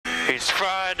It's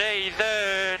Friday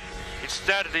then. It's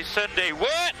Saturday, Sunday.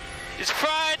 What? It's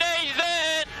Friday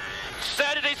then.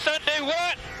 Saturday, Sunday.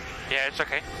 What? Yeah, it's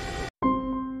okay.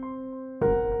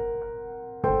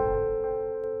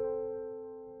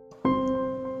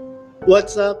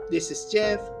 What's up? This is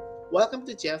Jeff. Welcome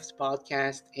to Jeff's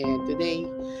podcast, and today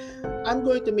I'm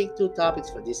going to make two topics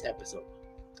for this episode.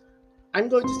 I'm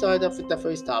going to start off with the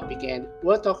first topic, and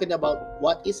we're talking about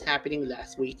what is happening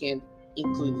last weekend,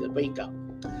 including the breakup.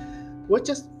 We're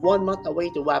just 1 month away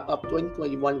to wrap up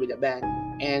 2021 with a bang,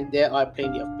 and there are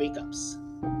plenty of breakups.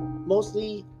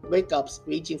 Mostly breakups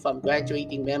ranging from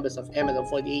graduating members of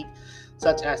ML48,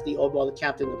 such as the overall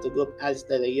captain of the group Alice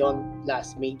De Leon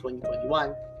last May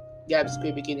 2021, Gab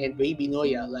Scribikin and Ray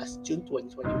Binoya last June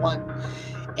 2021,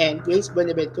 and Grace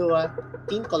Buenaventura,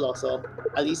 Team Coloso,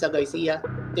 Alisa Garcia,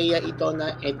 Teya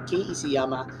Itona, and Kei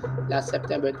Isiyama last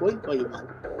September 2021,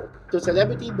 to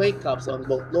celebrity breakups on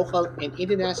both local and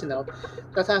international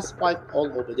that has sparked all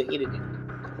over the internet.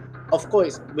 Of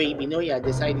course, Ray Binoya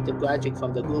decided to graduate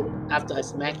from the group after a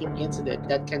smacking incident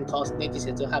that can cause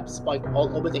netizens to have sparked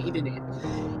all over the internet,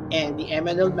 and the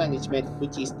MNL management,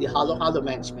 which is the Halo Halo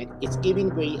management, is giving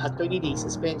Ray a 30-day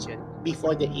suspension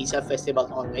before the Asia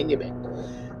Festival online event.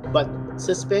 But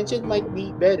suspension might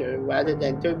be better rather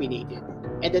than terminated,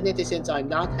 and the netizens are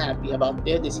not happy about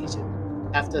their decision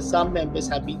after some members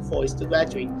have been forced to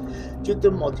graduate due to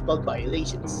multiple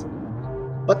violations.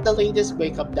 But the latest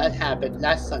breakup that happened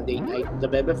last Sunday night,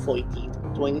 November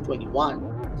 14th,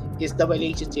 2021, is the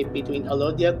relationship between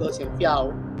Alodia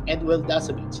Gosenfiao and Will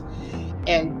Dasovich.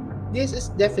 And this is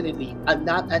definitely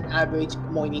not an average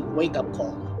morning wake-up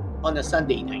call on a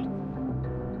Sunday night.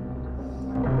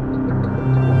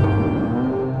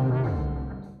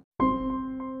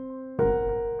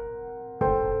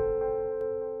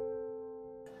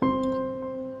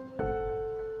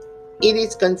 It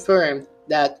is confirmed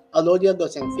that Alodia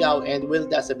Gosenfiao and Will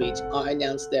Dasovich are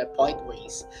announced their part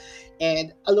ways,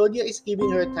 and Alodia is giving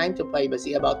her time to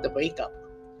privacy about the breakup.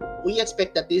 We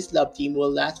expect that this love team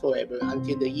will last forever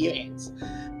until the year ends,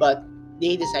 but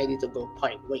they decided to go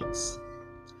part ways.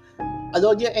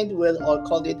 Alodia and Will, or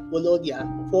called it Willodia,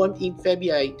 formed in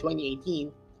February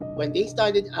 2018 when they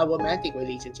started a romantic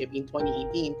relationship in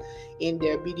 2018 in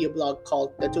their video blog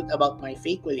called The Truth About My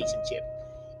Fake Relationship,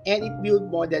 and it viewed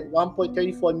more than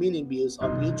 1.34 million views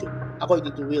on YouTube,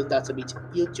 according to Will Datsovich's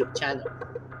YouTube channel.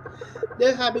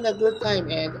 They're having a good time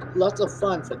and lots of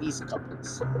fun for these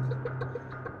couples.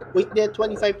 With their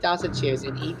 25,000 shares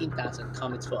and 18,000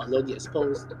 comments for Alodia's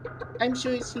post, I'm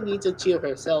sure she needs to cheer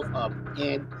herself up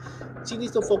and she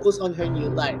needs to focus on her new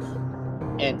life.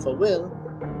 And for Will,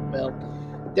 well,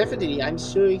 definitely I'm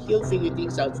sure he'll figure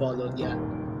things out for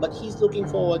Alodia, but he's looking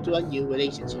forward to a new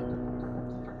relationship.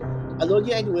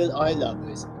 Alodia and Will are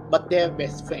lovers, but they're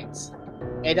best friends,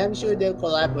 and I'm sure they'll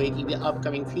collaborate in the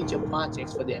upcoming future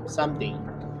projects for them someday.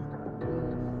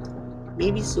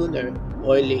 Maybe sooner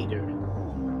or later.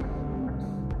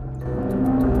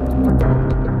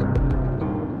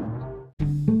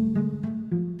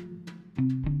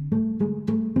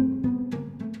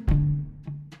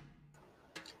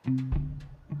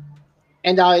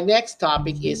 And our next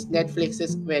topic is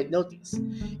Netflix's Red Notice,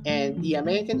 and the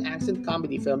American action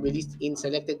comedy film released in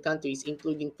selected countries,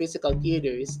 including physical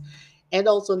theaters, and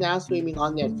also now streaming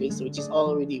on Netflix, which is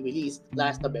already released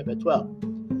last November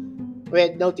 12th.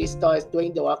 Red Notice stars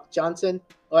Dwayne The Rock Johnson,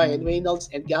 Ryan Reynolds,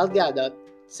 and Gal Gadot,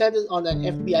 centered on an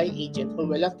FBI agent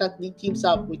who reluctantly teams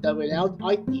up with a renowned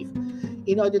art thief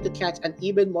in order to catch an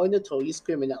even more notorious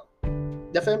criminal.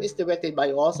 The film is directed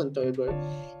by Orson Turber,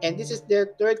 and this is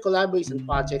their third collaboration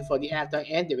project for the actor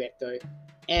and director,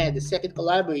 and the second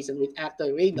collaboration with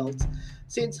actor Reynolds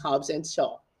since Hobbs and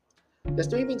Shaw. The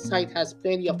streaming site has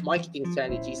plenty of marketing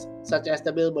strategies, such as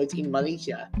the billboards in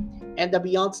Malaysia and the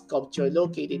Beyond sculpture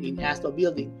located in Astro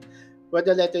Building, where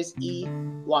the letters E,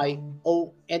 Y,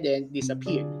 O, and then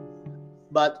disappeared.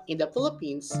 But in the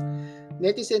Philippines,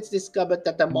 netizens discovered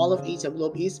that the Mall of Asia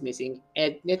Globe is missing,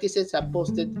 and netizens have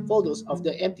posted photos of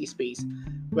the empty space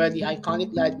where the iconic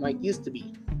landmark used to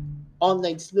be.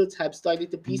 Online sleuths have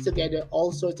started to piece together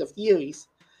all sorts of theories,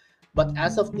 but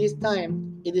as of this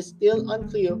time, it is still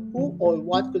unclear who or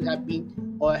what could have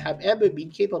been or have ever been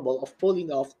capable of pulling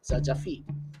off such a feat.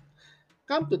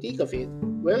 Come to think of it,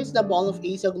 where is the Mall of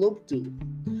Asia Globe to?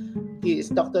 Is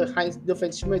Dr. Heinz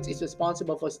Doofenshmirtz is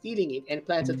responsible for stealing it and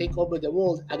plans to take over the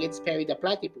world against Perry the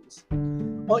Platypus?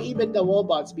 Or even the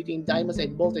robots between Diamonds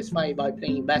and Bolter's fire by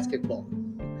playing basketball?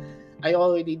 I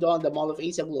already donned the Mall of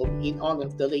Asia Globe in honor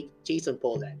of the late Jason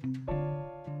Poland.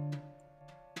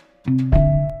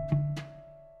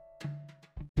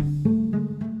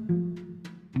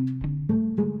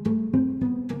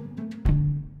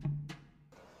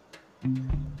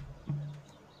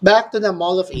 Back to the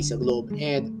Mall of Asia Globe,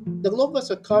 and the globe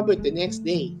was recovered the next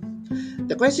day.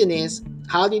 The question is,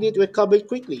 how did it recover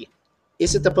quickly?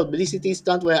 Is it a publicity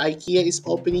stunt where IKEA is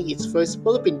opening its first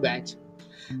Philippine branch,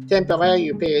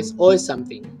 temporary repairs, or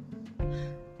something?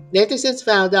 Netizens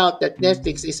found out that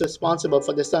Netflix is responsible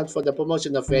for the stunt for the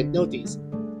promotion of Red Notice,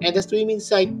 and the streaming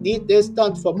site did their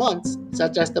stunt for months,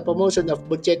 such as the promotion of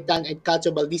Budgetan and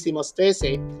Cacho Baldissimos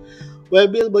 13, where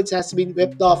billboards has been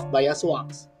ripped off by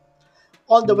aswangs.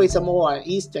 All the way Samoa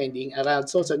is trending around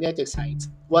social network sites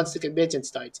once the convention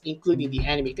starts, including the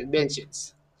anime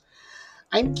conventions.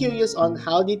 I'm curious on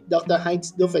how did Dr.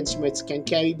 Heinz Doofenshmirtz can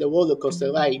carry the roller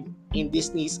coaster ride in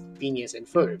Disney's Phineas and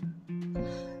Ferb.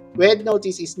 Red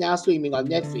Notice is now streaming on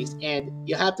Netflix and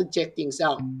you have to check things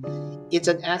out. It's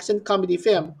an action comedy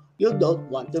film you don't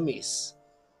want to miss.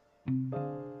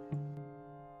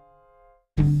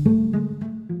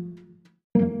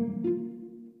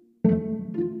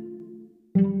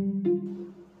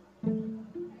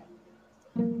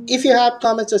 If you have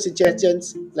comments or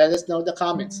suggestions, let us know in the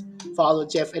comments. Follow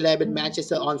Jeff11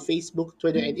 Manchester on Facebook,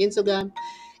 Twitter, and Instagram,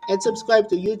 and subscribe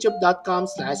to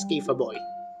youtube.com/kfaboy.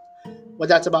 Well,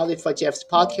 that's about it for Jeff's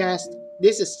podcast.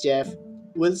 This is Jeff.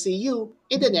 We'll see you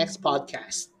in the next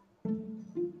podcast.